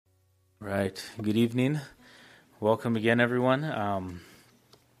Right. Good evening. Welcome again, everyone. That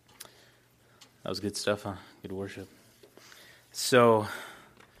was good stuff, huh? Good worship. So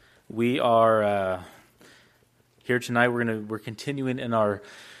we are here tonight. We're continuing in our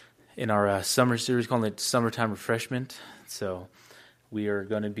summer series, calling it Summertime Refreshment. So we are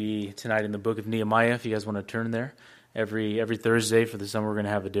going to be tonight in the book of Nehemiah. If you guys want to turn there, every Thursday for the summer, we're going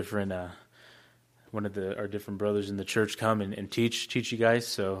to have a different one of our different brothers in the church come and teach you guys.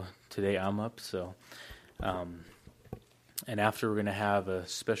 So today I'm up. So and after we're going to have a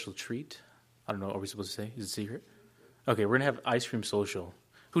special treat. I don't know. Are we supposed to say? Is it secret? Okay, we're going to have ice cream social.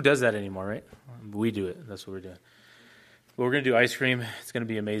 Who does that anymore, right? We do it. That's what we're doing. But we're going to do ice cream. It's going to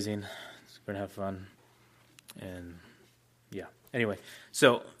be amazing. It's going to have fun. And yeah. Anyway,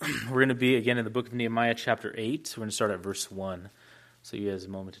 so we're going to be again in the book of Nehemiah chapter 8. We're going to start at verse 1. So you guys have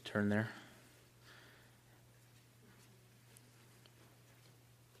a moment to turn there.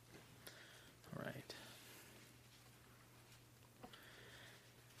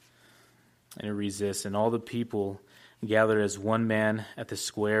 And it reads this: "And all the people gathered as one man at the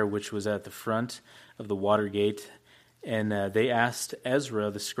square which was at the front of the water gate, and they asked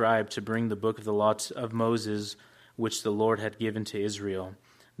Ezra the scribe to bring the book of the law of Moses, which the Lord had given to Israel.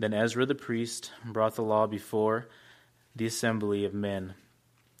 Then Ezra the priest brought the law before the assembly of men,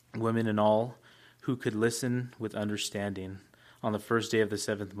 women, and all who could listen with understanding on the first day of the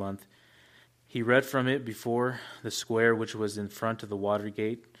 7th month. He read from it before the square which was in front of the water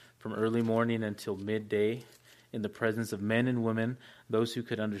gate, from early morning until midday, in the presence of men and women, those who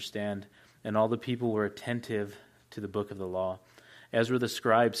could understand, and all the people were attentive to the book of the law. Ezra the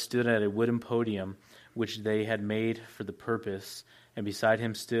scribe stood at a wooden podium, which they had made for the purpose, and beside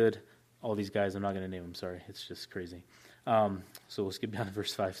him stood all these guys. I'm not going to name them, sorry, it's just crazy. So we'll skip down to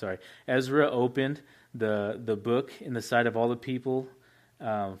verse 5, sorry. Ezra opened the book in the sight of all the people,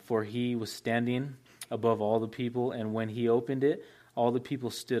 for he was standing above all the people, and when he opened it, all the people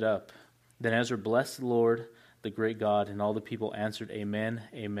stood up. Then Ezra blessed the Lord, the great God, and all the people answered, Amen,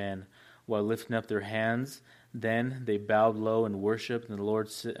 Amen, while lifting up their hands. Then they bowed low and worshipped the Lord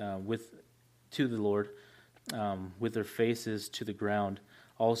with their faces to the ground.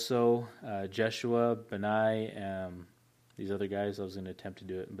 Also, Jeshua, Benai, these other guys, I was going to attempt to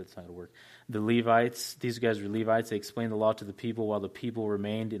do it, but it's not going to work. The Levites, these guys were Levites. They explained the law to the people while the people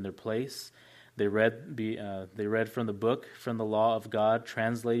remained in their place. They read from the book, from the law of God,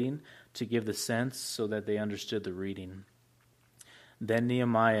 translating to give the sense so that they understood the reading. Then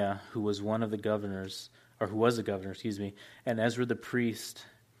Nehemiah, who was a governor, and Ezra the priest,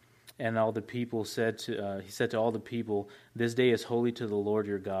 and all the people said to all the people, This day is holy to the Lord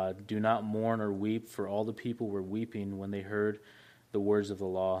your God. Do not mourn or weep, for all the people were weeping when they heard the words of the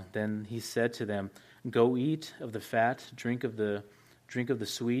law. Then he said to them, Go eat of the fat, drink of the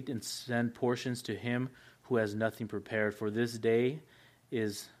sweet, and send portions to him who has nothing prepared. For this day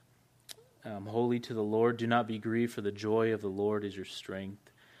is holy to the Lord. Do not be grieved, for the joy of the Lord is your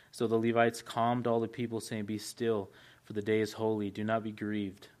strength. So the Levites calmed all the people, saying, Be still, for the day is holy. Do not be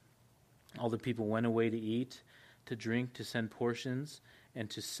grieved. All the people went away to eat, to drink, to send portions, and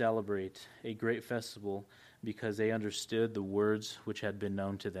to celebrate a great festival, because they understood the words which had been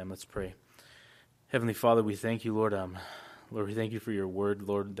known to them." Let's pray. Heavenly Father, we thank you, Lord. Lord, we thank you for your word,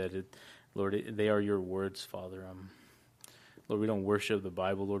 Lord, they are your words, Father. Lord, we don't worship the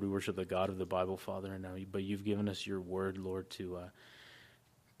Bible, Lord, we worship the God of the Bible, Father, but you've given us your word, Lord, to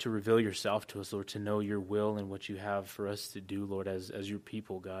reveal yourself to us, Lord, to know your will and what you have for us to do, Lord, as your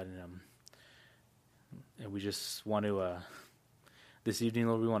people, God. And we just want to, this evening,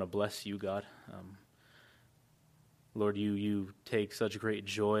 Lord, we want to bless you, God. Lord, you take such great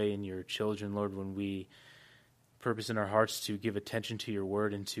joy in your children, Lord, when we purpose in our hearts to give attention to your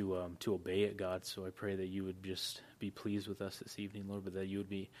word and to obey it, God. So I pray that you would just be pleased with us this evening, Lord, but that you would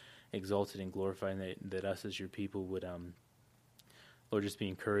be exalted and glorified, and that us as your people would, Lord, just be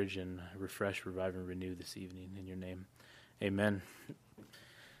encouraged and refreshed, revive, and renew this evening. In your name, amen.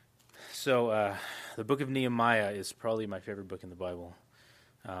 So the book of Nehemiah is probably my favorite book in the Bible.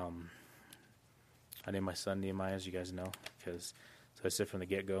 I named my son Nehemiah, as you guys know, because so I said from the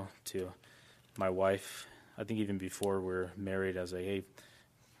get-go to my wife, I think even before we're married, I was like, hey,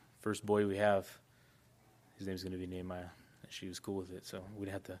 first boy we have, his name's going to be Nehemiah. And she was cool with it, so we'd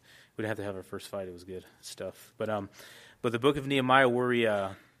have to have our first fight. It was good stuff. But the book of Nehemiah,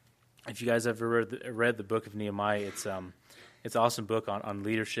 if you guys ever read the book of Nehemiah, it's an awesome book on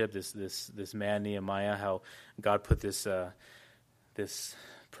leadership. This man Nehemiah, how God put this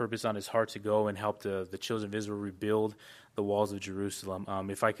purpose on his heart to go and help the children of Israel rebuild the walls of Jerusalem.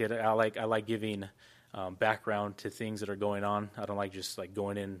 If I could, I like giving background to things that are going on. I don't like just like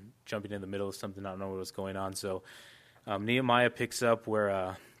going in, jumping in the middle of something, I don't know what's going on. So Nehemiah picks up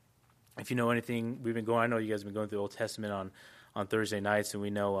where, if you know anything, I know you guys have been going through the Old Testament on Thursday nights, and we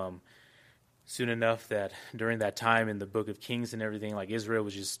know soon enough that during that time in the book of Kings and everything, like Israel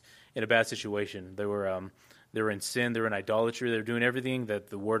was just in a bad situation. They were in sin, they were in idolatry, they were doing everything that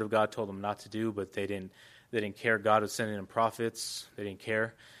the Word of God told them not to do, but they didn't care. God was sending them prophets, they didn't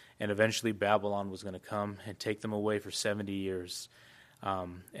care. And eventually Babylon was going to come and take them away for 70 years.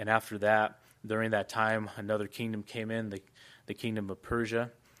 And after that, during that time, another kingdom came in, the kingdom of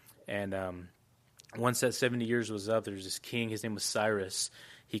Persia. And once that 70 years was up, there's this king, his name was Cyrus.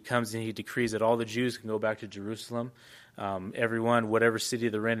 He comes and he decrees that all the Jews can go back to Jerusalem. Everyone, whatever city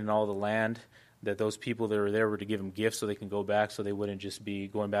they're in and all the land, that those people that were there were to give them gifts so they can go back, so they wouldn't just be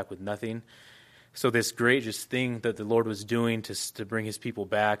going back with nothing. So this great just thing that the Lord was doing to bring his people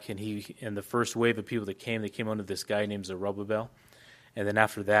back, and the first wave of people that came, they came under this guy named Zerubbabel. And then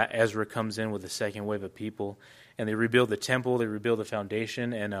after that, Ezra comes in with the second wave of people, and they rebuild the temple, they rebuild the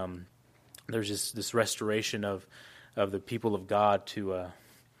foundation, and there's this restoration of the people of God to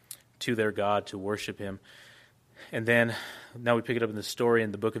their God, to worship him. And then now we pick it up in the story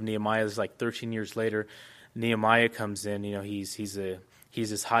in the book of Nehemiah. It's like 13 years later, Nehemiah comes in. You know, he's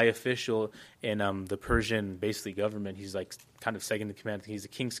this high official in the Persian, basically, government. He's like kind of second in command. He's a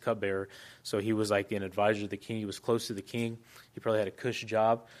king's cupbearer, so he was like an advisor to the king. He was close to the king. He probably had a cush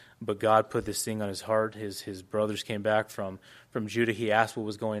job, but God put this thing on his heart. His brothers came back from Judah. He asked what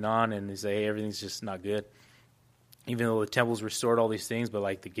was going on, and he said, hey, everything's just not good. Even though the temple's restored, all these things, but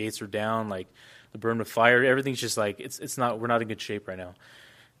like the gates are down, like the burned with fire, everything's just like it's not. We're not in good shape right now.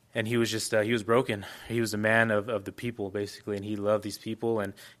 And he was just, he was broken. He was a man of the people, basically, and he loved these people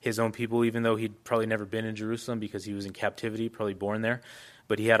and his own people, even though he'd probably never been in Jerusalem because he was in captivity, probably born there.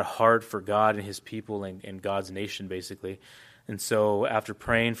 But he had a heart for God and his people and God's nation, basically. And so after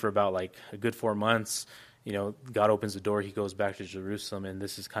praying for about like a good 4 months, you know, God opens the door, he goes back to Jerusalem, and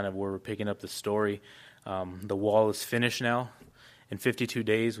this is kind of where we're picking up the story. The wall is finished now in 52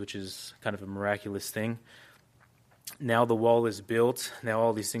 days, which is kind of a miraculous thing. Now the wall is built. Now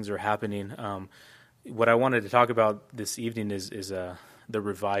all these things are happening. What I wanted to talk about this evening is the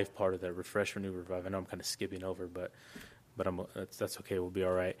revive part of that, refresh, renew, revive. I know I'm kind of skipping over, but that's okay. We'll be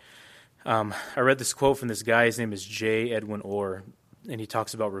all right. I read this quote from this guy. His name is J. Edwin Orr, and he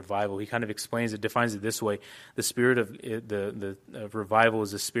talks about revival. He kind of explains it, defines it this way: the spirit of the revival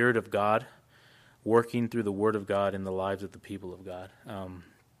is the spirit of God working through the Word of God in the lives of the people of God.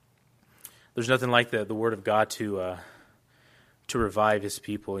 There's nothing like the Word of God to revive his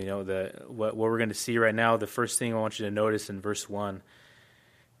people. You know, what we're going to see right now, the first thing I want you to notice in verse 1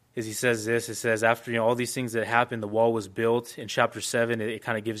 is he says this. It says, after all these things that happened, the wall was built. In chapter 7, it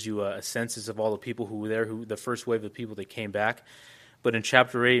kind of gives you a census of all the people who were there, the first wave of people that came back. But in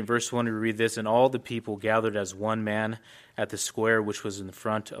chapter 8, verse 1, we read this, and all the people gathered as one man at the square which was in the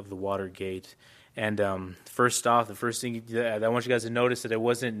front of the water gate. And first off, the first thing I want you guys to notice that it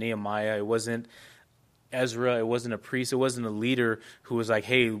wasn't Nehemiah, it wasn't Ezra, it wasn't a priest, it wasn't a leader who was like,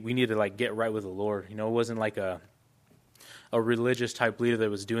 hey, we need to like get right with the Lord. You know, it wasn't like a religious type leader that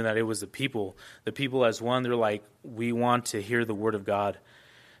was doing that. It was the people. The people as one, they're like, we want to hear the word of God.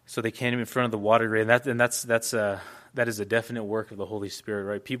 So they came in front of the water grate, and that is a definite work of the Holy Spirit,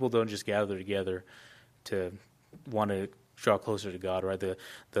 right? People don't just gather together to want to draw closer to God, right? The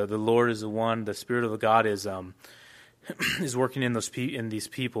Lord is the one. The Spirit of God is working in these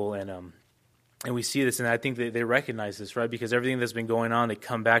people, and we see this, and I think they recognize this, right? Because everything that's been going on, they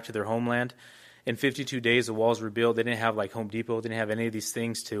come back to their homeland. In 52 days, the walls were built. They didn't have like Home Depot. They didn't have any of these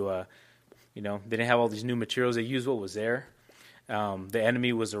things to, they didn't have all these new materials. They used what was there. The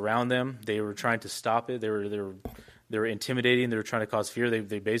enemy was around them. They were trying to stop it. They were intimidating. They were trying to cause fear.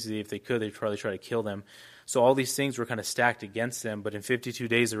 They basically, if they could, they'd probably try to kill them. So all these things were kind of stacked against them. But in 52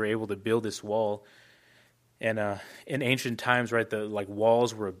 days, they were able to build this wall. And in ancient times, right, the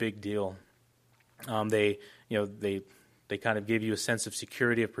walls were a big deal. They kind of gave you a sense of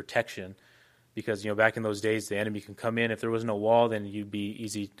security, of protection, because back in those days, the enemy can come in. If there was no wall, then you'd be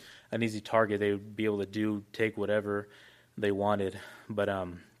an easy target. They would be able to take whatever they wanted. But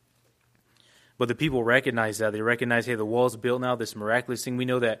the people recognize that. They recognize, hey, the wall's built now, this miraculous thing. We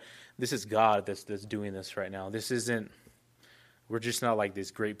know that this is God that's doing this right now. We're just not like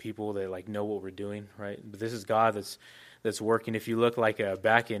these great people that know what we're doing, right? But this is God that's working. If you look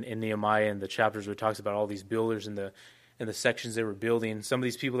back in Nehemiah and the chapters where it talks about all these builders and the sections they were building, some of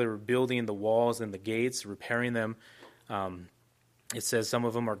these people that were building the walls and the gates, repairing them, it says some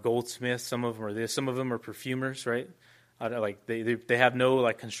of them are goldsmiths, some of them are this, some of them are perfumers, right? They have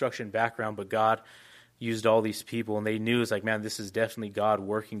no construction background, but God used all these people, and they knew it's like, man, this is definitely God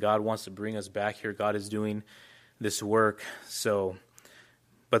working. God wants to bring us back here. God is doing this work. So,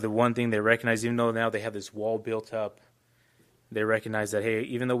 but the one thing they recognize, even though now they have this wall built up, they recognize that, hey,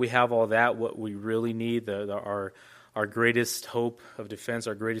 even though we have all that, what we really need, our greatest hope of defense,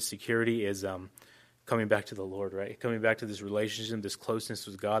 our greatest security is coming back to the Lord, right? Coming back to this relationship, this closeness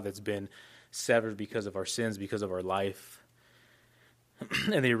with God that's been severed because of our sins, because of our life.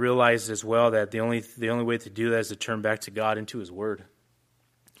 And they realized as well that the only way to do that is to turn back to God and to His Word.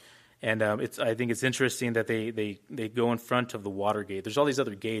 And I think it's interesting that they go in front of the water gate. There's all these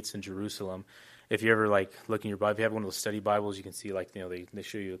other gates in Jerusalem. If you ever look in your Bible, if you have one of those study Bibles, you can see they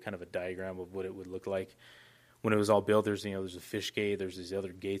show you kind of a diagram of what it would look like when it was all built. There's a fish gate. There's these other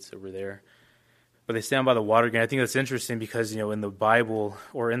gates over there. But they stand by the water gate. I think that's interesting because in the Bible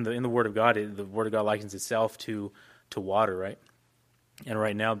or in the Word of God, the Word of God likens itself to water, right? And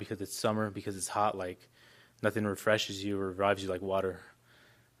right now, because it's summer, because it's hot, nothing refreshes you or revives you like water.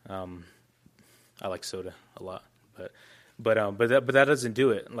 I like soda a lot, but that doesn't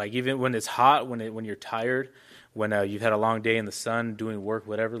do it. Even when it's hot, when you're tired, when you've had a long day in the sun doing work,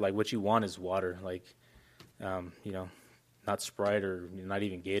 whatever, what you want is water. Not Sprite or not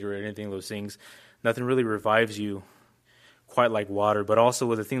even Gatorade or anything of those things. Nothing really revives you quite like water. But also,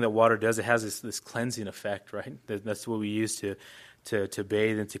 with the thing that water does, it has this cleansing effect, right? That's what we use to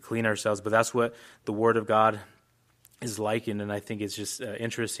bathe and to clean ourselves. But that's what the Word of God is likened, and I think it's just an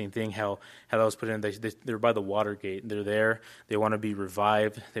interesting thing how that was put in. They're by the water gate. They're there. They want to be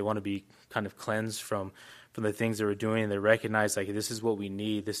revived. They want to be kind of cleansed from the things they were doing. And they recognize this is what we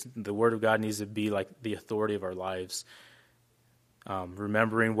need. The Word of God needs to be the authority of our lives.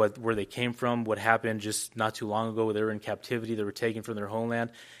 Remembering where they came from, what happened just not too long ago. They were in captivity. They were taken from their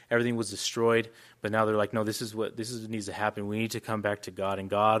homeland. Everything was destroyed. But now they're like, no, this is what needs to happen. We need to come back to God.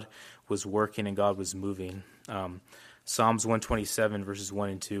 And God was working and God was moving. Psalms 127, verses 1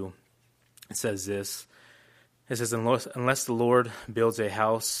 and 2, it says this. It says, unless the Lord builds a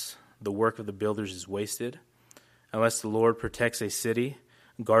house, the work of the builders is wasted. Unless the Lord protects a city,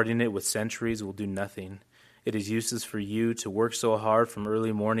 guarding it with sentries will do nothing. It is useless for you to work so hard from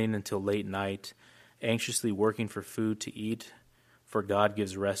early morning until late night, anxiously working for food to eat, for God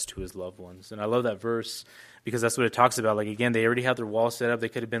gives rest to His loved ones. And I love that verse because that's what it talks about. Again, they already have their wall set up. They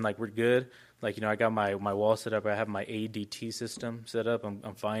could have been we're good. I got my wall set up. I have my ADT system set up.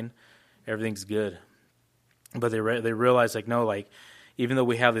 I'm fine. Everything's good. But they realize no, even though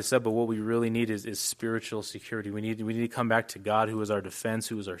we have this up, but what we really need is spiritual security. We need to come back to God, who is our defense,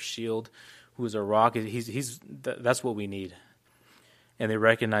 who is our shield, who is our rock. That's what we need. And they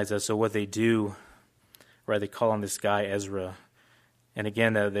recognize that. So what they do, right? They call on this guy Ezra. And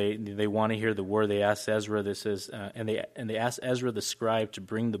again, they want to hear the word. They ask Ezra. This is and they ask Ezra the scribe to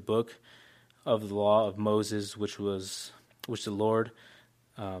bring the book of the law of Moses, which the Lord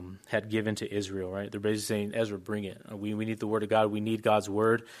had given to Israel. Right? They're basically saying, Ezra, bring it. We need the word of God. We need God's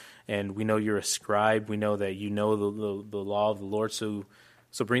word, and we know you're a scribe. We know that you know the law of the Lord. So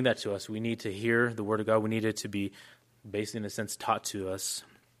bring that to us. We need to hear the word of God. We need it to be, basically in a sense, taught to us.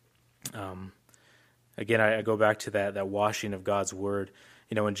 Again, I go back to that washing of God's word.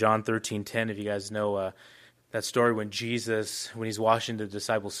 In John 13:10, if you guys know that story when he's washing the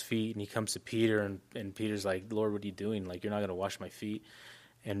disciples' feet, and he comes to Peter, and Peter's like, Lord, what are you doing? You're not going to wash my feet.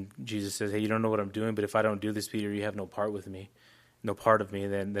 And Jesus says, hey, you don't know what I'm doing, but if I don't do this, Peter, you have no part with me, no part of me.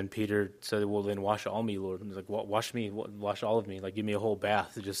 And then Peter said, well, then wash all me, Lord. And he's like, wash me, wash all of me. Give me a whole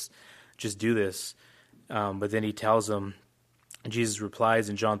bath. Just do this. But then he tells them, Jesus replies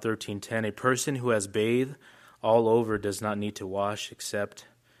in John 13:10, a person who has bathed all over does not need to wash except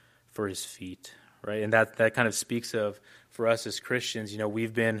for his feet, right? And that kind of speaks of, for us as Christians,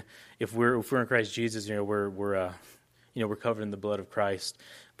 we've been, if we're in Christ Jesus, we're covered in the blood of Christ.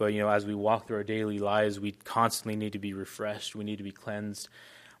 But as we walk through our daily lives, we constantly need to be refreshed. We need to be cleansed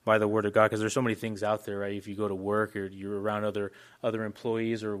by the Word of God, because there's so many things out there, right? If you go to work or you're around other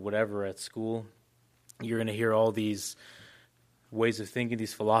employees or whatever at school, you're going to hear all these ways of thinking,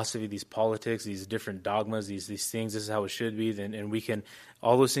 these philosophy, these politics, these different dogmas, these things. This is how it should be. And we can,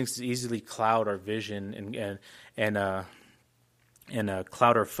 all those things easily cloud our vision and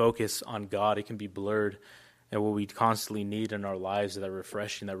cloud our focus on God. It can be blurred. And what we constantly need in our lives is that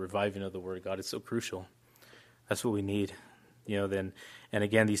refreshing, that reviving of the Word of God. It's so crucial. That's what we need. And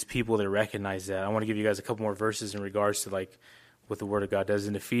again, these people, they recognize that. I want to give you guys a couple more verses in regards to what the Word of God does.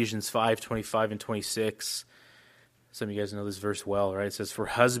 In Ephesians 5:25 and 26, some of you guys know this verse well, right? It says, for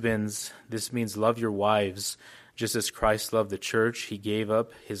husbands, this means love your wives, just as Christ loved the church. He gave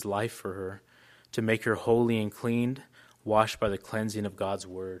up his life for her to make her holy and cleaned, washed by the cleansing of God's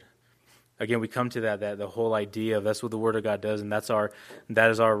word. again, we come to that the whole idea of that's what the Word of God does, and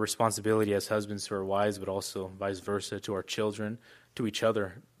that is our responsibility as husbands to our wives, but also vice versa to our children, to each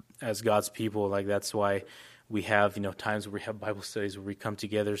other as God's people. Like, that's why we have, times where we have Bible studies where we come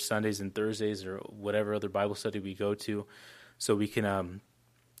together Sundays and Thursdays or whatever other Bible study we go to, so we can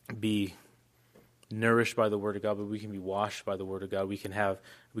be nourished by the Word of God, but we can be washed by the Word of God. We can have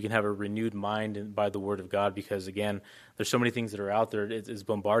a renewed mind by the Word of God, because again, there's so many things that are out there. It's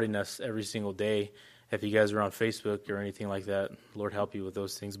bombarding us every single day. If you guys are on Facebook or anything like that, Lord help you with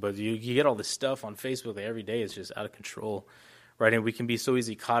those things. But you get all this stuff on Facebook that every day is just out of control, right? And we can be so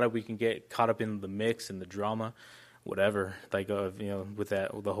easily caught up. We can get caught up in the mix and the drama, whatever, like with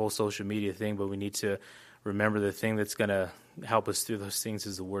the whole social media thing. But we need to remember the thing that's going to help us through those things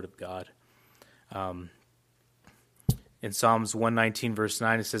is the Word of God. In Psalms 119, verse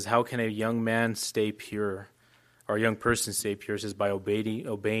 9, it says, "How can a young man stay pure, or a young person stay pure?" It says, "By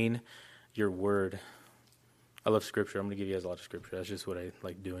obeying your word." I love Scripture. I'm going to give you guys a lot of Scripture. That's just what I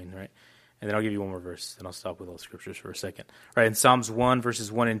like doing, right? And then I'll give you one more verse, and I'll stop with all the Scriptures for a second. Right, in Psalms 1,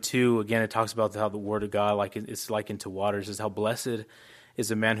 verses 1 and 2, again, it talks about how the Word of God is likened to water. It says, "How blessed is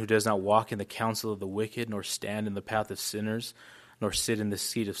the man who does not walk in the counsel of the wicked, nor stand in the path of sinners, nor sit in the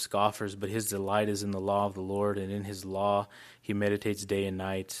seat of scoffers, but his delight is in the law of the Lord, and in his law he meditates day and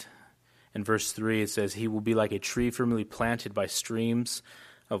night." In verse 3, it says, "He will be like a tree firmly planted by streams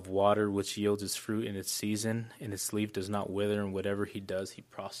of water, which yields its fruit in its season, and its leaf does not wither, and whatever he does, he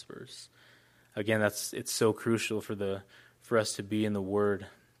prospers." Again, it's so crucial for us to be in the Word.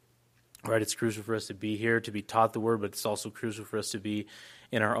 Right, it's crucial for us to be here, to be taught the Word, but it's also crucial for us to be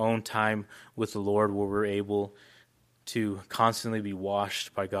in our own time with the Lord, where we're able to constantly be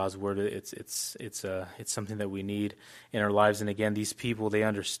washed by God's Word. It's something that we need in our lives. And again, these people, they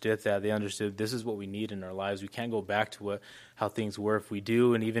understood that. They understood this is what we need in our lives. We can't go back to how things were. If we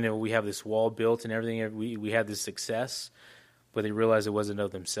do, and even if we have this wall built and everything, we had this success, but they realized it wasn't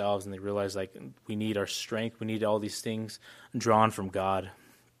of themselves, and they realized like we need our strength. We need all these things drawn from God.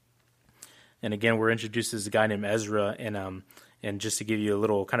 And again, we're introduced to this guy named Ezra, and just to give you a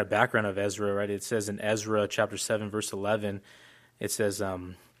little kind of background of Ezra, right? It says in Ezra chapter 7, verse 11, it says,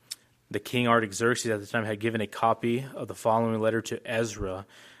 "The king Artaxerxes at the time had given a copy of the following letter to Ezra,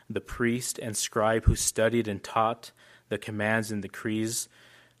 the priest and scribe, who studied and taught the commands and decrees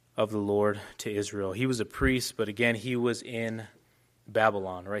of the Lord to Israel." He was a priest, but again, he was in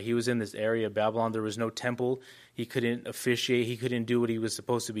Babylon, right? He was in this area of Babylon. There was no temple. He couldn't officiate. He couldn't do what he was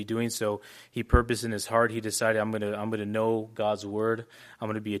supposed to be doing. So he purposed in his heart. He decided, I'm gonna know God's word. I'm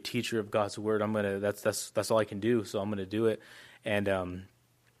gonna be a teacher of God's word. That's all I can do. So I'm gonna do it. And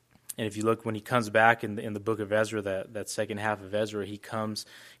if you look when he comes back in the book of Ezra, that second half of Ezra, he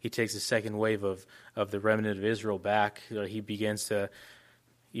takes the second wave of the remnant of Israel back. He begins to.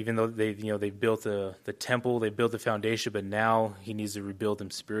 Even though they've built the temple, they built the foundation, but now he needs to rebuild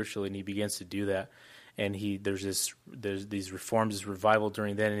them spiritually, and he begins to do that. And there's these reforms, this revival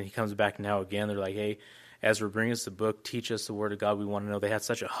during then, and he comes back now again. They're like, "Hey, Ezra, bring us the book, teach us the Word of God. We want to know." They had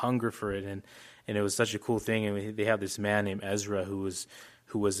such a hunger for it, and it was such a cool thing. And they have this man named Ezra who's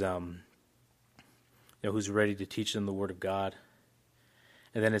ready to teach them the Word of God.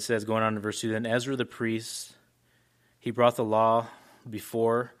 And then it says, going on in verse 2, "Then Ezra the priest, he brought the law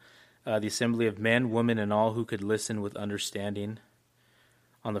before the assembly of men, women, and all who could listen with understanding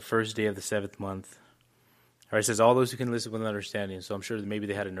on the first day of the 7th month." All right, it says all those who can listen with understanding. So I'm sure that maybe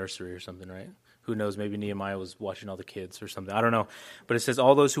they had a nursery or something, right? Who knows? Maybe Nehemiah was watching all the kids or something. I don't know. But it says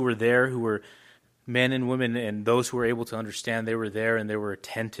all those who were there, who were men and women, and those who were able to understand, they were there and they were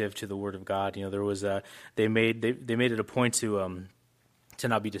attentive to the Word of God. There was they made it a point to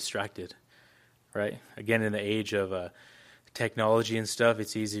not be distracted, right? Again, in the age of technology and stuff,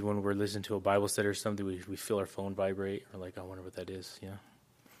 it's easy when we're listening to a Bible study or something, we feel our phone vibrate, or like, I wonder what that is,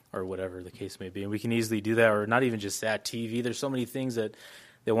 or whatever the case may be. And we can easily do that, or not even just that, TV. There's so many things that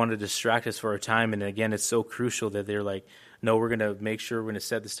they want to distract us for our time. And again, it's so crucial that they're like, no, we're going to make sure we're going to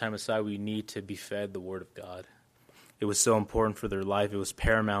set this time aside. We need to be fed the Word of God. It was so important for their life. It was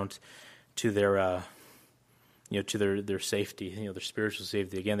paramount to their their safety, their spiritual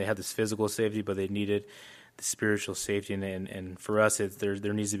safety. Again, they had this physical safety, but they needed the spiritual safety, and for us,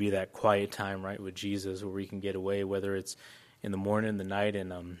 there needs to be that quiet time, right, with Jesus, where we can get away, whether it's in the morning, the night,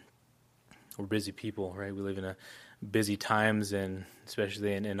 and we're busy people, right? We live in busy times, and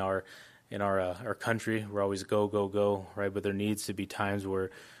especially in our country, we're always go, right? But there needs to be times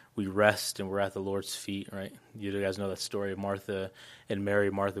where we rest and we're at the Lord's feet, right? You guys know that story of Martha and Mary.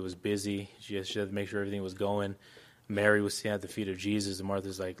 Martha was busy; she had to make sure everything was going. Mary was sitting at the feet of Jesus, and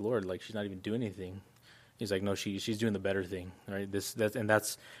Martha's like, "Lord, like she's not even doing anything." He's like, no, she's doing the better thing, right?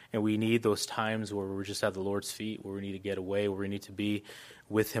 And we need those times where we're just at the Lord's feet, where we need to get away, where we need to be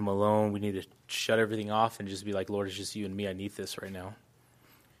with him alone. We need to shut everything off and just be like, Lord, it's just you and me. I need this right now.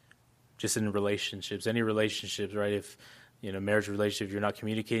 Just in relationships, any relationships, right? If, marriage relationship, if you're not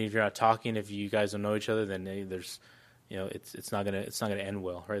communicating, if you're not talking, if you guys don't know each other, then there's, it's not gonna end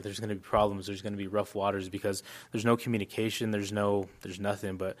well, right? There's gonna be problems. There's gonna be rough waters because there's no communication. There's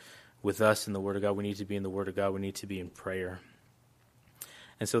nothing. But with us in the Word of God, we need to be in the Word of God. We need to be in prayer.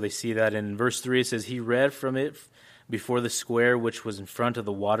 And so they see that in verse 3, it says, he read from it before the square, which was in front of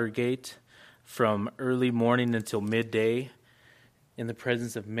the water gate, from early morning until midday, in the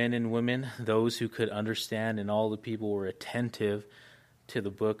presence of men and women, those who could understand, and all the people were attentive to the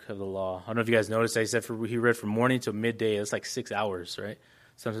book of the law. I don't know if you guys noticed, I said he read from morning till midday. It's like 6 hours, right?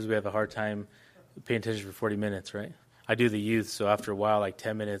 Sometimes we have a hard time paying attention for 40 minutes, right? I do the youth, so after a while, like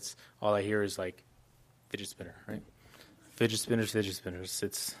 10 minutes, all I hear is like fidget spinner, right? Fidget spinners.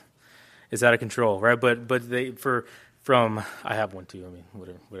 It's out of control, right? But I have one too. I mean,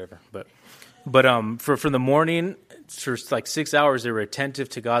 whatever. But from the morning for like 6 hours, they were attentive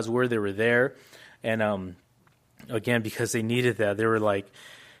to God's word. They were there, and again, because they needed that,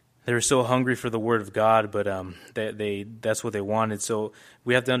 they were so hungry for the word of God, but that's what they wanted. So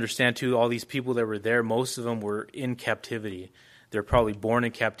we have to understand too, all these people that were there, most of them were in captivity. They're probably born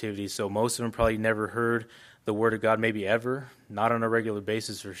in captivity, so most of them probably never heard the word of God, maybe ever, not on a regular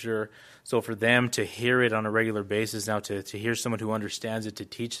basis for sure. So for them to hear it on a regular basis, now to hear someone who understands it to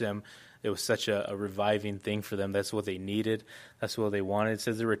teach them, it was such a reviving thing for them. That's what they needed. That's what they wanted. It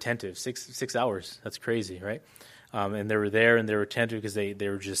says they were attentive. 6 hours. That's crazy, right? And they were there and they were attentive because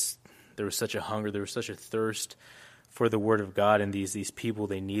there was such a hunger, there was such a thirst for the word of God, and these people,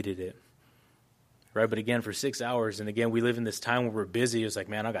 they needed it. Right? But again, for 6 hours, and again, we live in this time where we're busy. It's like,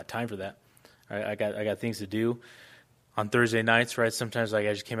 man, I got time for that. Right? I got things to do. On Thursday nights, right? Sometimes I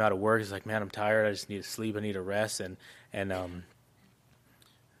just came out of work. It's like, man, I'm tired. I just need to sleep. I need to rest. And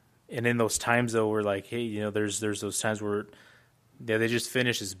in those times though, we're like, hey, there's those times where they just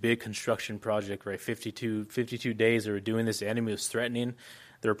finished this big construction project, right? 52 days they were doing this. The enemy was threatening.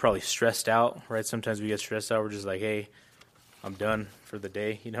 They were probably stressed out, right? Sometimes we get stressed out. We're just like, hey, I'm done for the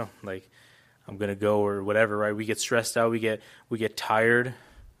day, like I'm gonna go or whatever, right? We get stressed out. We get tired.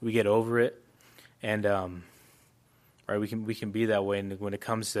 We get over it, and right, we can be that way. And when it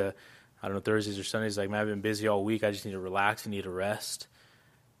comes to, I don't know, Thursdays or Sundays, like, man, I've been busy all week. I just need to relax. I need to rest.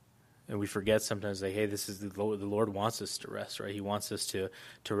 And we forget sometimes, like, hey, this is the Lord wants us to rest, right? He wants us to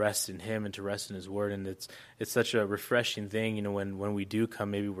rest in Him and to rest in His Word. And it's such a refreshing thing, when we do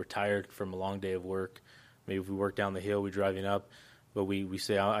come, maybe we're tired from a long day of work. Maybe if we work down the hill, we're driving up, but we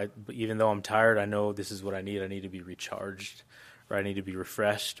say, even though I'm tired, I know this is what I need. I need to be recharged, or I need to be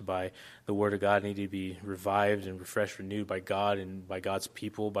refreshed by the Word of God. I need to be revived and refreshed, renewed by God and by God's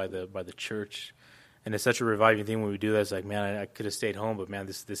people, by the church. And it's such a reviving thing when we do that. It's like, man, I could have stayed home, but man,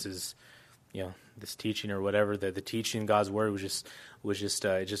 this is, this teaching or whatever, the teaching God's word was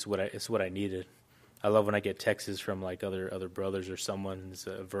what I needed. I love when I get texts from like other brothers or someone's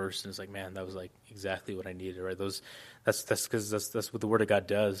a verse, and it's like, man, that was like exactly what I needed, right? That's because that's what the Word of God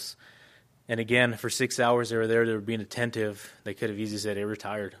does. And again, for 6 hours they were there, they were being attentive. They could have easily said, hey, we're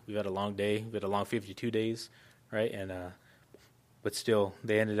tired. We've had a long day. We had a long 52 days, right? And but still,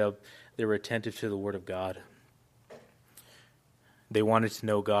 they were attentive to the Word of God. They wanted to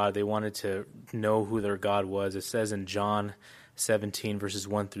know God. They wanted to know who their God was. It says in John 17, verses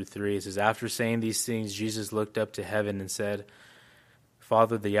 1 through 3, it says, after saying these things, Jesus looked up to heaven and said,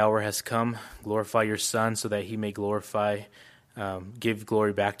 Father, the hour has come. Glorify your Son so that he may give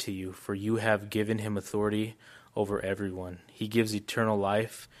glory back to you. For you have given him authority over everyone. He gives eternal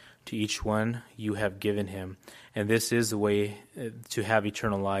life to each one you have given him. And this is the way to have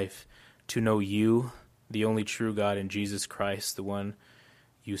eternal life, to know you, the only true God, and Jesus Christ, the one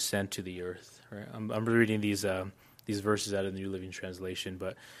you sent to the earth. Right? I'm reading these verses out of the New Living Translation,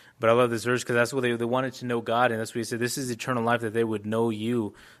 but I love this verse because that's what they wanted to know God, and that's what he said. This is eternal life, that they would know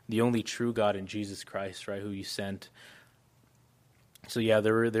you, the only true God, and Jesus Christ, right, who you sent. So yeah,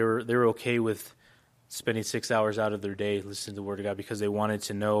 they were okay with spending 6 hours out of their day listening to the Word of God because they wanted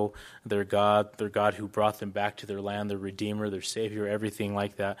to know their God who brought them back to their land, their Redeemer, their Savior, everything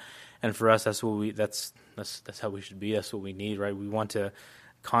like that. And for us, that's how we should be. That's what we need, right? We want to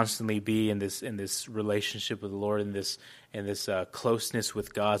constantly be in this relationship with the Lord, in this closeness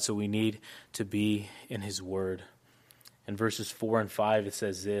with God. So we need to be in His Word. In verses 4 and 5, it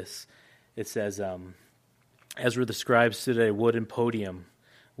says this. It says, Ezra the scribe stood at a wooden podium,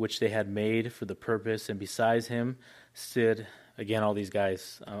 which they had made for the purpose, and beside him stood again, all these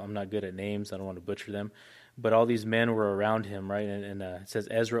guys, I'm not good at names. I don't want to butcher them. But all these men were around him, right? And it says,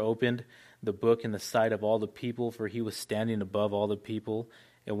 Ezra opened the book in the sight of all the people, for he was standing above all the people.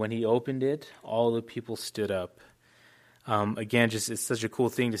 And when he opened it, all the people stood up. Again, just it's such a cool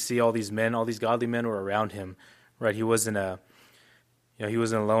thing to see all these men, all these godly men were around him, right? He wasn't he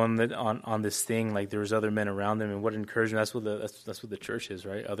wasn't alone on this thing. Like, there was other men around him, and what encouragement! That's what the church is,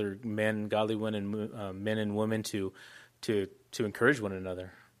 right? Other men, godly men and women to encourage one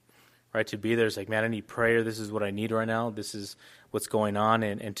another, right? To be there. It's like, man, I need prayer. This is what I need right now. This is what's going on,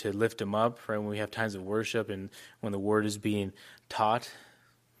 and to lift them up, right? When we have times of worship and when the word is being taught,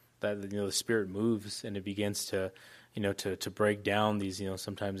 that the Spirit moves and it begins to to break down these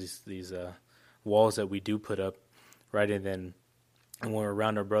sometimes these walls that we do put up, right? And when we're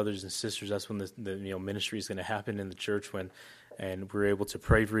around our brothers and sisters, that's when the ministry is going to happen in the church, and we're able to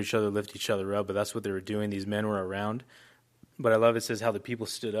pray for each other, lift each other up. But that's what they were doing. These men were around. But I love it says how the people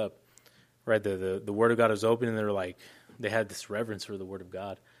stood up, right? The word of God was open, and they had this reverence for the word of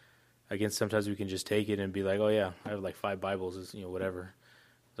God. Again, sometimes we can just take it and be like, oh yeah, I have like 5 Bibles, whatever.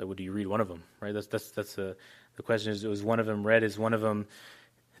 Like, what do you read? One of them, right? That's the question is, was one of them read? Is one of them,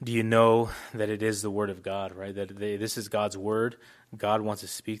 do you know that it is the word of God, right? That this is God's word. God wants to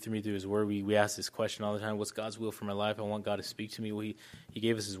speak to me through his word. We ask this question all the time, what's God's will for my life? I want God to speak to me. Well, he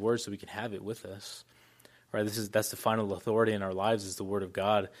gave us his word so we can have it with us, right? That's the final authority in our lives, is the word of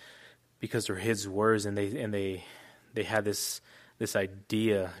God, because they're his words, and they had this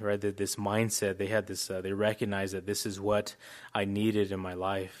idea, right? That this mindset, they had this, they recognized that this is what I needed in my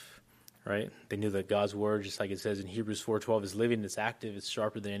life, right? They knew that God's word, just like it says in Hebrews 4:12, is living, it's active, it's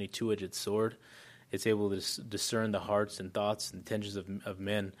sharper than any two-edged sword. It's able to discern the hearts and thoughts and intentions of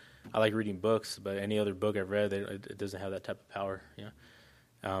men. I like reading books, but any other book I've read, it doesn't have that type of power.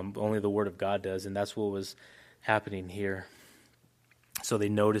 Only the word of God does, and that's what was happening here. So they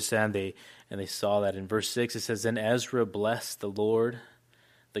noticed that, and they saw that. In verse 6, it says, Then Ezra blessed the Lord,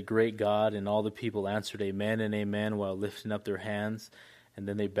 the great God, and all the people answered, Amen and Amen, while lifting up their hands. And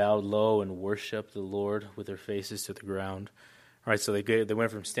then they bowed low and worshipped the Lord with their faces to the ground. All right, so they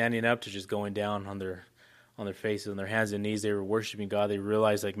went from standing up to just going down on their faces, on their hands and knees. They were worshiping God. They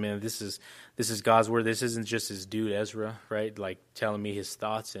realized, like, man, this is God's word. This isn't just this dude Ezra, right? Like, telling me his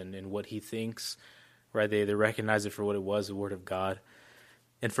thoughts and what he thinks, right? They recognized it for what it was, the word of God.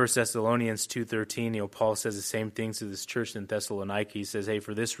 In 1 Thessalonians 2:13, Paul says the same things to this church in Thessalonica. He says, hey,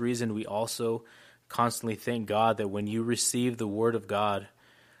 for this reason we also constantly thank God that when you received the word of God,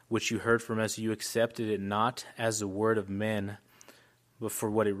 which you heard from us, you accepted it not as the word of men, but for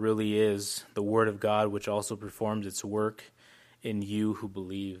what it really is, the word of God, which also performs its work in you who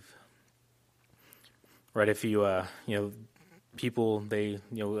believe. Right? If people, they,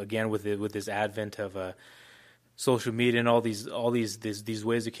 again, with this advent of social media and all these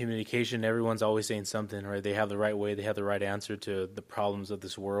ways of communication, everyone's always saying something, right? They have the right way, they have the right answer to the problems of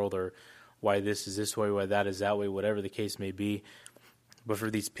this world, or why this is this way, why that is that way, whatever the case may be. But for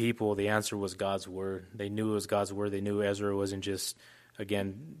these people, the answer was God's word. They knew it was God's word. They knew Ezra wasn't just,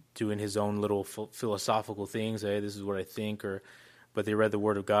 again, doing his own little philosophical things. Hey, this is what I think, but they read the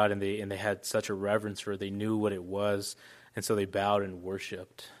word of God, and they had such a reverence for it. They knew what it was, and so they bowed and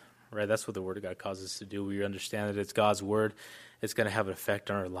worshipped. Right, that's what the word of God causes us to do. We understand that it's God's word. It's going to have an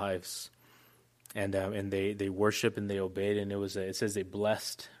effect on our lives, and they worship and they obeyed, and it says they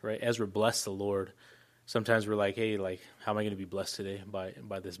blessed. Right, Ezra blessed the Lord. Sometimes we're like, hey, like, how am I going to be blessed today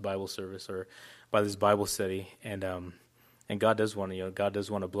by this Bible service or by this Bible study? And God does want to, God does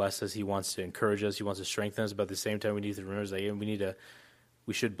want to bless us. He wants to encourage us. He wants to strengthen us. But at the same time, we need to remember that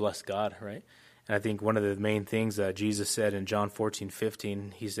we should bless God, right? And I think one of the main things that Jesus said in John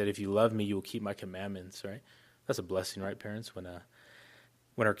 14:15, he said, if you love me, you will keep my commandments, right? That's a blessing, right, parents? When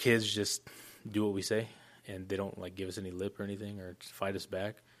our kids just do what we say and they don't like give us any lip or anything or fight us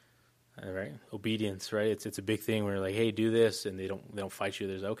back, right? Obedience, right? It's a big thing where you're like, hey, do this, and they don't fight you.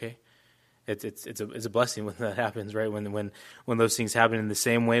 There's okay. It's a blessing when that happens, right? When those things happen in the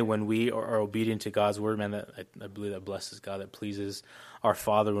same way, when we are obedient to God's word, man, I believe that blesses God, that pleases our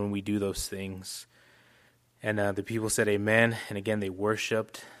Father when we do those things. And the people said amen, and again, they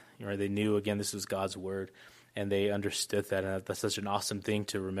worshipped. Right? They knew, again, this was God's word, and they understood that, and that's such an awesome thing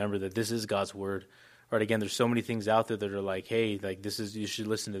to remember, that this is God's word. Right? Again, there's so many things out there that are like, hey, like, you should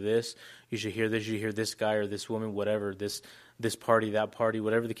listen to this, you should hear this, you hear this guy or this woman, whatever, this party, that party,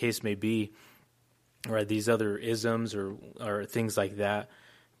 whatever the case may be, right? These other isms or things like that.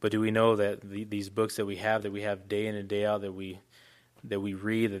 But do we know that these books that we have day in and day out, that we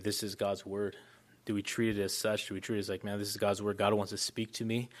read, that this is God's word? Do we treat it as such? Do we treat it as like, man, this is God's word. God wants to speak to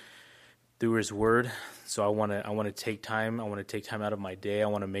me. through His Word. So I want to take time. I want to take time out of my day. I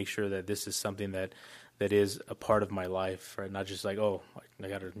want to make sure that this is something that is a part of my life, right? Not just like, oh, I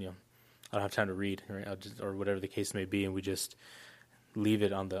got to, I don't have time to read, right? Or whatever the case may be, and we just leave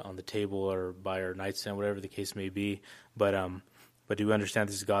it on the table or by our nightstand, whatever the case may be. But do we understand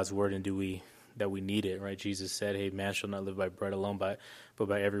this is God's Word, and that we need it, right? Jesus said, "Hey, man shall not live by bread alone, but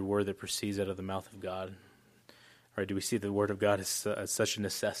by every word that proceeds out of the mouth of God." Right? Do we see the Word of God as such a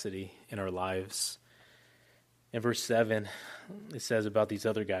necessity in our lives? In verse 7, it says about these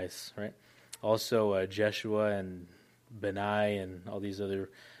other guys, right? Also, Jeshua and Benai and all these other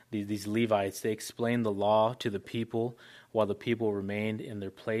these Levites, they explained the law to the people while the people remained in their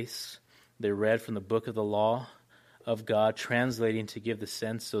place. They read from the book of the law of God, translating to give the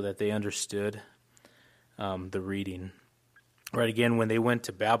sense so that they understood the reading. Right, again, when they went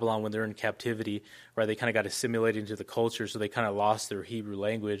to Babylon, when they're in captivity, right, they kind of got assimilated into the culture, so they kind of lost their Hebrew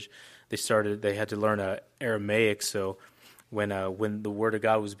language. They had to learn Aramaic. So when the Word of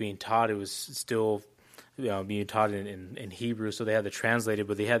God was being taught, it was still being taught in Hebrew. So they had to translate it,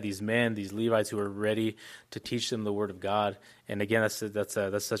 but they had these men, these Levites, who were ready to teach them the Word of God. And again,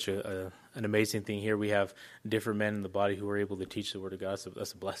 that's such an amazing thing here. We have different men in the body who are able to teach the Word of God. So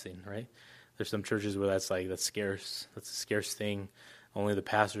that's a blessing, right? There's some churches where that's scarce. That's a scarce thing. Only the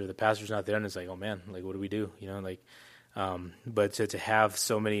pastor's not there, and it's like, oh man, like what do we do? But to have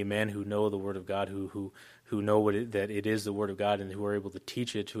so many men who know the Word of God, who know that it is the Word of God, and who are able to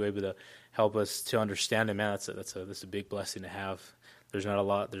teach it, who are able to help us to understand it, man, that's a big blessing to have. There's not a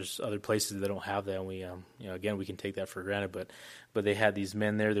lot. There's other places that don't have that, and we again, we can take that for granted. But they had these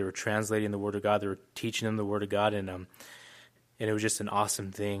men there. They were translating the Word of God. They were teaching them the Word of God, and it was just an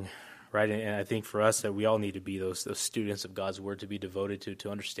awesome thing. Right, and I think for us that we all need to be those students of God's Word, to be devoted to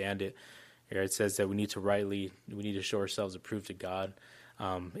understand it. Here it says that we need to show ourselves approved to God,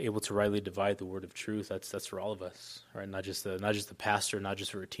 able to rightly divide the word of truth. That's for all of us, right? Not just the pastor, not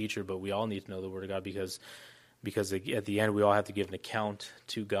just for a teacher, but we all need to know the Word of God because at the end we all have to give an account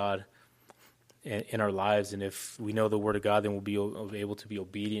to God in our lives, and if we know the Word of God, then we'll be able to be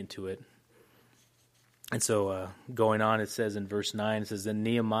obedient to it. And so going on, it says in verse 9, it says, "Then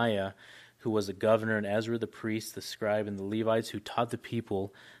Nehemiah, who was a governor, and Ezra the priest, the scribe, and the Levites who taught the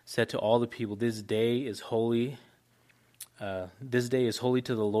people, said to all the people, 'This day is holy. This day is holy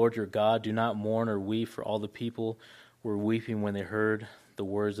to the Lord your God. Do not mourn or weep,' for all the people were weeping when they heard the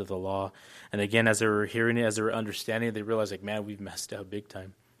words of the law." And again, as they were hearing it, as they were understanding it, they realized, like, man, we've messed up big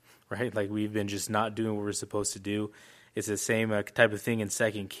time, right? Like, we've been just not doing what we're supposed to do. It's the same type of thing in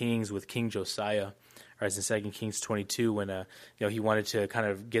 2 Kings with King Josiah. Right, in 2 Kings 22, when he wanted to kind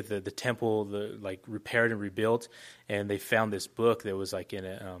of get the temple repaired and rebuilt, and they found this book that was like in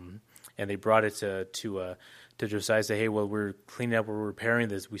it, and they brought it to Josiah. Say, hey, well, we're cleaning up, we're repairing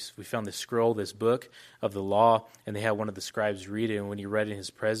this. We found this scroll, this book of the law, and they had one of the scribes read it. And when he read it in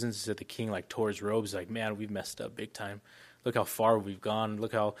his presence, it said the king tore his robes. Like, man, we've messed up big time. Look how far we've gone.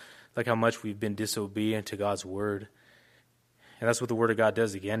 Look how much we've been disobedient to God's word. And that's what the Word of God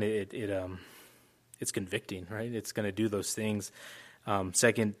does. Again, it's convicting, right? It's going to do those things.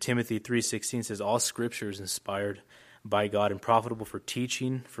 2 Timothy 3:16 says, "All Scripture is inspired by God and profitable for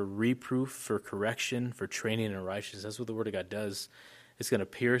teaching, for reproof, for correction, for training in righteousness." That's what the Word of God does. It's going to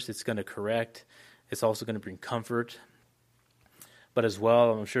pierce. It's going to correct. It's also going to bring comfort. But as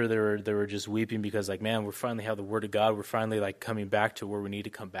well, I'm sure they were just weeping because, like, man, we finally have the Word of God. We're finally coming back to where we need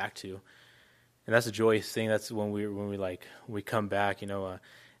to come back to, and that's a joyous thing. That's when we come back.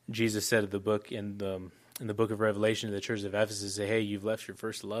 Jesus said in the book of Revelation to the church of Ephesus, say, hey, you've left your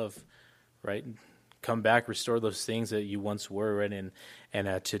first love, right? Come back, restore those things that you once were, right? And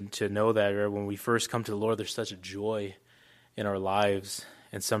to know that, right, when we first come to the Lord, there's such a joy in our lives.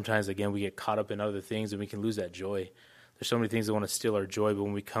 And sometimes, again, we get caught up in other things and we can lose that joy. There's so many things that want to steal our joy, but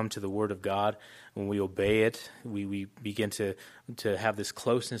when we come to the Word of God, when we obey it, we begin to have this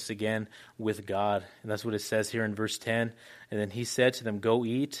closeness again with God. And that's what it says here in verse 10. "And then he said to them, 'Go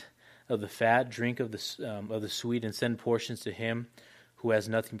eat of the fat, drink of the sweet, and send portions to him who has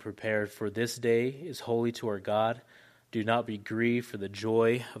nothing prepared. For this day is holy to our God. Do not be grieved, for the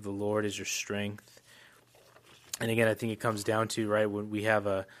joy of the Lord is your strength.'" And again, I think it comes down to, right, when we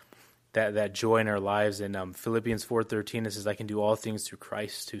have that joy in our lives. In Philippians 4:13, it says, "I can do all things through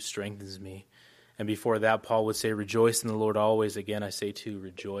Christ who strengthens me." And before that, Paul would say, "Rejoice in the Lord always." Again, I say too,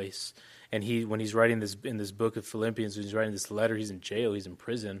 rejoice. And when he's writing this in this book of Philippians, when he's writing this letter, he's in jail, he's in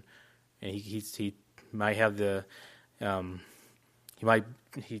prison, and he might have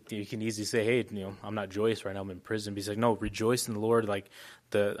you can easily say, hey, I'm not joyous right now, I'm in prison. But he's like, no, rejoice in the Lord. Like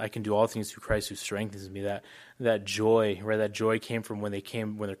I can do all things through Christ who strengthens me. That joy, right? That joy came from when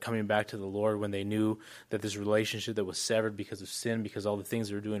they're coming back to the Lord, when they knew that this relationship that was severed because of sin, because all the things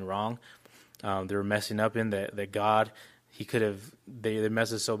they were doing wrong, they were messing up in, that God, they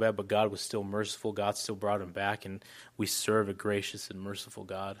messed us so bad, but God was still merciful. God still brought them back, and we serve a gracious and merciful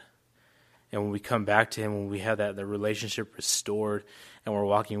God. And when we come back to him, when we have the relationship restored and we're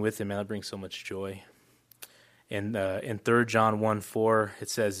walking with him, man, that brings so much joy. And in 3 John 1:4, it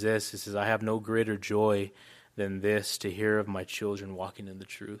says this. It says, I have no greater joy than this, to hear of my children walking in the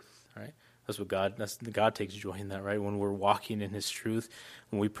truth. Right? God takes joy in that, right? When we're walking in his truth,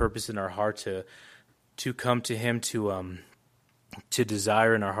 when we purpose in our heart to come to him, to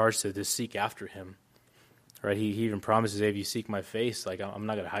desire in our hearts to seek after him. Right? He even promises, hey, if you seek my face, like I'm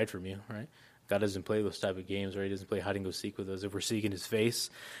not going to hide from you, right? God doesn't play those type of games, right? He doesn't play hide and go seek with us. If we're seeking his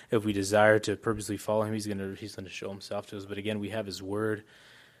face, if we desire to purposely follow him, he's going to show himself to us. But again, we have his word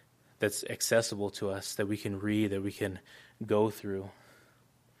that's accessible to us, that we can read, that we can go through.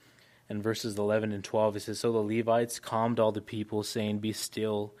 In verses 11 and 12, it says, so the Levites calmed all the people, saying, be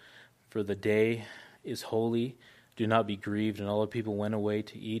still, for the day is holy. Do not be grieved. And all the people went away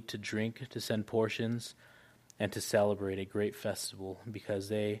to eat, to drink, to send portions, and to celebrate a great festival, because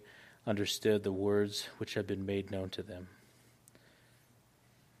they understood the words which had been made known to them.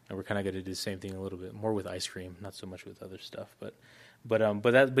 And we're kind of going to do the same thing a little bit more with ice cream, not so much with other stuff. But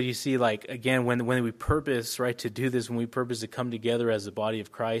you see, like, again, when we purpose, right, to do this, when we purpose to come together as the body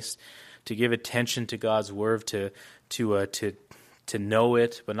of Christ, to give attention to God's word, to know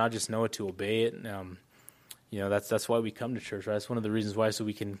it, but not just know it, to obey it. That's why we come to church, right? That's one of the reasons why, so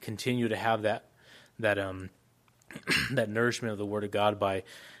we can continue to have that that nourishment of the Word of God by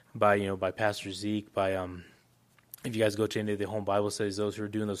Pastor Zeke, if you guys go to any of the home Bible studies, those who are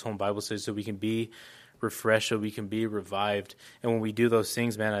doing those home Bible studies, so we can be refreshed, so we can be revived. And when we do those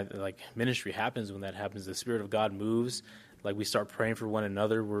things, man, like ministry happens when that happens. The Spirit of God moves. Like we start praying for one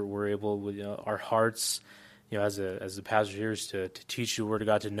another. We're able, with our hearts, as the pastor here, is to teach you the Word of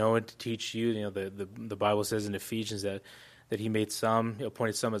God, to know it, to teach you. The Bible says in Ephesians that he made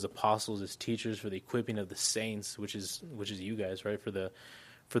appointed some as apostles, as teachers, for the equipping of the saints, which is you guys, right? For the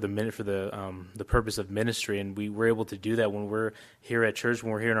purpose of ministry. And we're able to do that when we're here at church,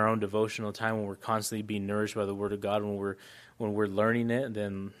 when we're here in our own devotional time, when we're constantly being nourished by the Word of God, when we're learning it,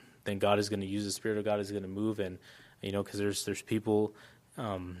 then God is going to use, the Spirit of God is going to move. And because there's people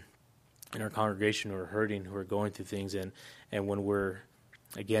in our congregation who are hurting, who are going through things, and when we're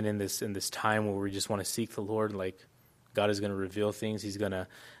again in this time where we just want to seek the Lord, like, God is going to reveal things. He's going to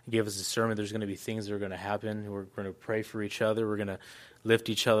give us a sermon. There's going to be things that are going to happen. We're going to pray for each other. We're going to lift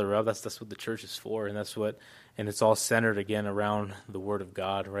each other up. That's what the church is for, and it's all centered again around the Word of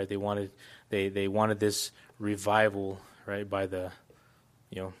God, right? They wanted this revival, right? By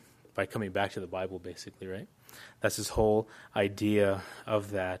coming back to the Bible, basically, right? That's his whole idea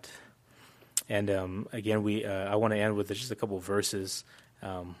of that. And again, I want to end with just a couple of verses.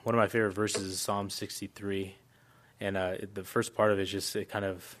 One of my favorite verses is Psalm 63. And the first part of it is just, it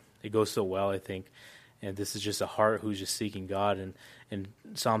goes so well, I think. And this is just a heart who's just seeking God. And in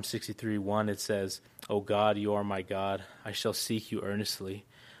Psalm 63:1, it says, O God, you are my God. I shall seek you earnestly.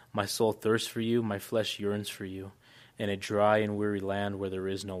 My soul thirsts for you. My flesh yearns for you, in a dry and weary land where there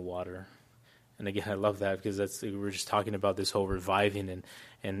is no water. And again, I love that, because we're just talking about this whole reviving.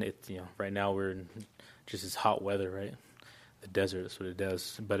 And it, right now we're in just this hot weather, right? The desert, that's what it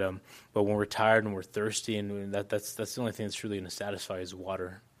does. But when we're tired and we're thirsty, and that's the only thing that's truly going to satisfy is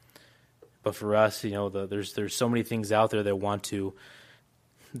water. But for us, there's so many things out there that want to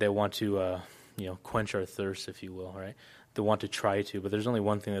quench our thirst, if you will, right? They want to try to, but there's only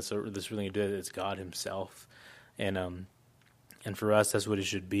one thing that's really going to do it. It's God Himself, and for us, that's what it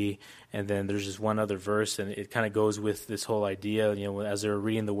should be. And then there's just one other verse, and it kind of goes with this whole idea. As they were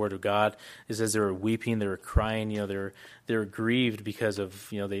reading the Word of God, it says they were weeping, they were crying. They were grieved because of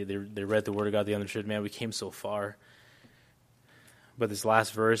they read the Word of God. They understood, man, we came so far. But this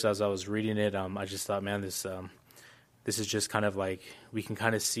last verse, as I was reading it, I just thought, man, this is just kind of like, we can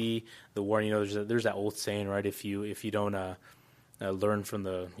kind of see the warning. There's that old saying, right? If you don't learn from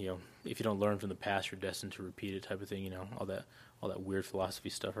the if you don't learn from the past, you're destined to repeat it, type of thing. All that weird philosophy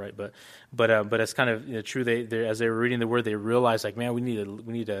stuff, right? But it's kind of true. They as they were reading the Word, they realized, like, man, we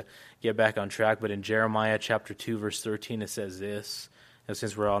need to get back on track. But in Jeremiah chapter 2, verse 13, it says this.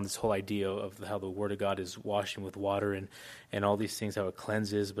 Since we're on this whole idea of how the Word of God is washing with water and all these things, how it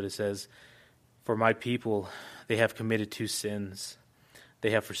cleanses, but it says, for my people, they have committed two sins.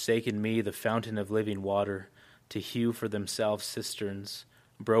 They have forsaken me, the fountain of living water, to hew for themselves cisterns,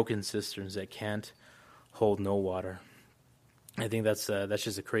 broken cisterns that can't hold no water. I think that's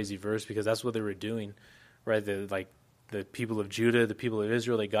just a crazy verse, because that's what they were doing, right? The people of Judah, the people of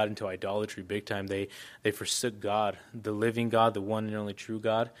Israel, they got into idolatry big time. They forsook God, the living God, the one and only true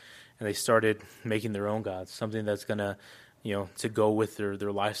God, and they started making their own gods, something that's gonna, to go with their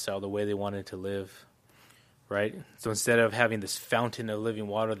lifestyle, the way they wanted to live, right? So instead of having this fountain of living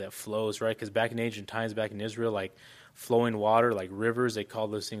water that flows, right? Because back in ancient times, back in Israel, like flowing water, like rivers, they called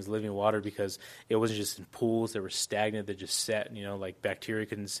those things living water, because it wasn't just in pools that were stagnant, that just set, like bacteria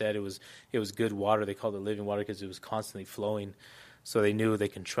couldn't set. It was good water. They called it living water because it was constantly flowing. So they knew they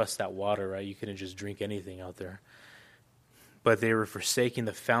can trust that water, right? You couldn't just drink anything out there. But they were forsaking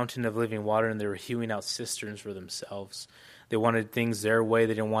the fountain of living water, and they were hewing out cisterns for themselves. They wanted things their way.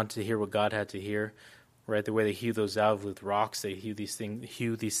 They didn't want to hear what God had to hear, right? The way they hew those out with rocks, they hew these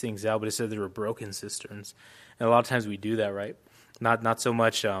things out. But it said they were broken cisterns. And a lot of times we do that, right? Not so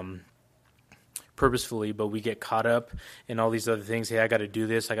much purposefully, but we get caught up in all these other things. Hey, I got to do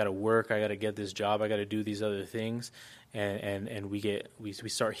this. I got to work. I got to get this job. I got to do these other things, and we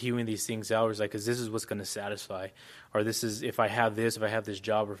start hewing these things out. It's like, because this is what's going to satisfy, or this is, if I have this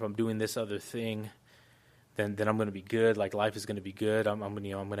job, or if I'm doing this other thing, then I'm going to be good. Like, life is going to be good. I'm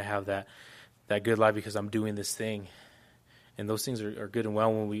going to have that good life because I'm doing this thing. And those things are good and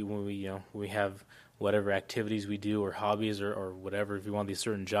well when we have whatever activities we do, or hobbies, or whatever. If you want these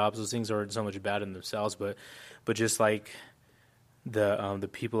certain jobs, those things aren't so much bad in themselves, but just like the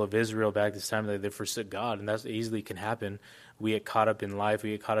people of Israel back this time, they forsook God, and that easily can happen. We get caught up in life.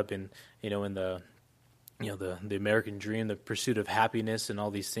 We get caught up in in the the American dream, the pursuit of happiness, and all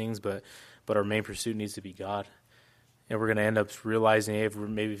these things. But our main pursuit needs to be God, and we're going to end up realizing, hey, if you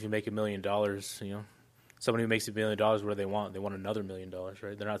make $1 million, somebody who makes $1 million, what do they want? They want another $1 million,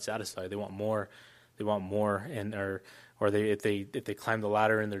 right? They're not satisfied. They want more. They want more, and or if they climb the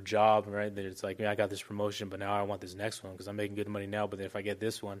ladder in their job, right? It's like, I got this promotion, but now I want this next one because I'm making good money now. But then if I get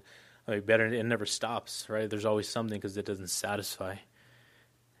this one, better. It never stops, right? There's always something, because it doesn't satisfy.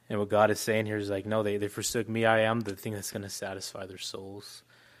 And what God is saying here is like, no, they forsook me. I am the thing that's going to satisfy their souls,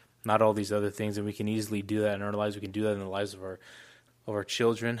 not all these other things. And we can easily do that in our lives. We can do that in the lives of our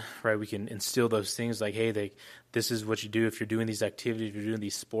children, right? We can instill those things like, hey, this is what you do if you're doing these activities, if you're doing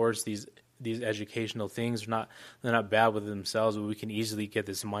these sports, these educational things. They're not bad with themselves, but we can easily get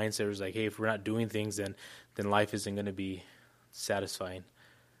this mindset where it's like, hey, if we're not doing things, then life isn't going to be satisfying.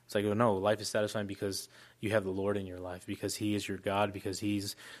 It's like, oh no, life is satisfying because you have the Lord in your life, because He is your God, because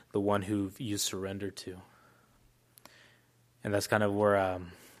He's the one who you surrender to. And that's kind of where I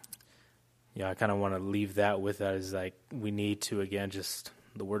kind of want to leave that with that, is like, we need to, again, just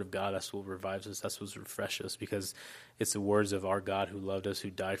the Word of God. That's what revives us. That's what refreshes us, because it's the words of our God who loved us, who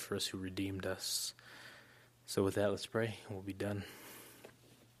died for us, who redeemed us. So with that, let's pray, and we'll be done.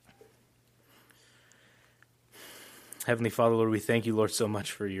 Heavenly Father, Lord, we thank you, Lord, so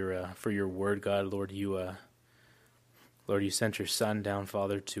much for your Word, God. Lord, you sent your Son down,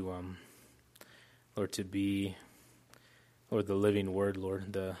 Father, to be, Lord, the living Word,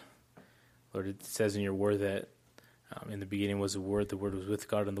 Lord. Lord, it says in your Word that in the beginning was the Word was with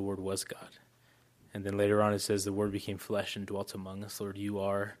God, and the Word was God. And then later on it says the Word became flesh and dwelt among us. Lord, you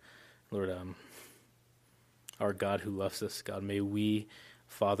are, Lord, our God who loves us. God, may we,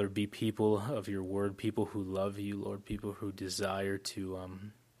 Father, be people of your Word, people who love you, Lord, people who desire to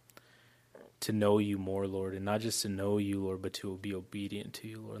know you more, Lord, and not just to know you, Lord, but to be obedient to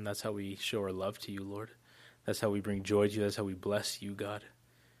you, Lord. And that's how we show our love to you, Lord. That's how we bring joy to you. That's how we bless you, God.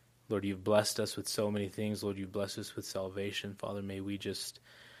 Lord, you've blessed us with so many things. Lord, you've blessed us with salvation. Father, may we just,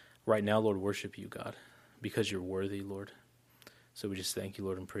 right now, Lord, worship you, God, because you're worthy, Lord. So we just thank you,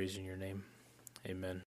 Lord, and praise in your name. Amen.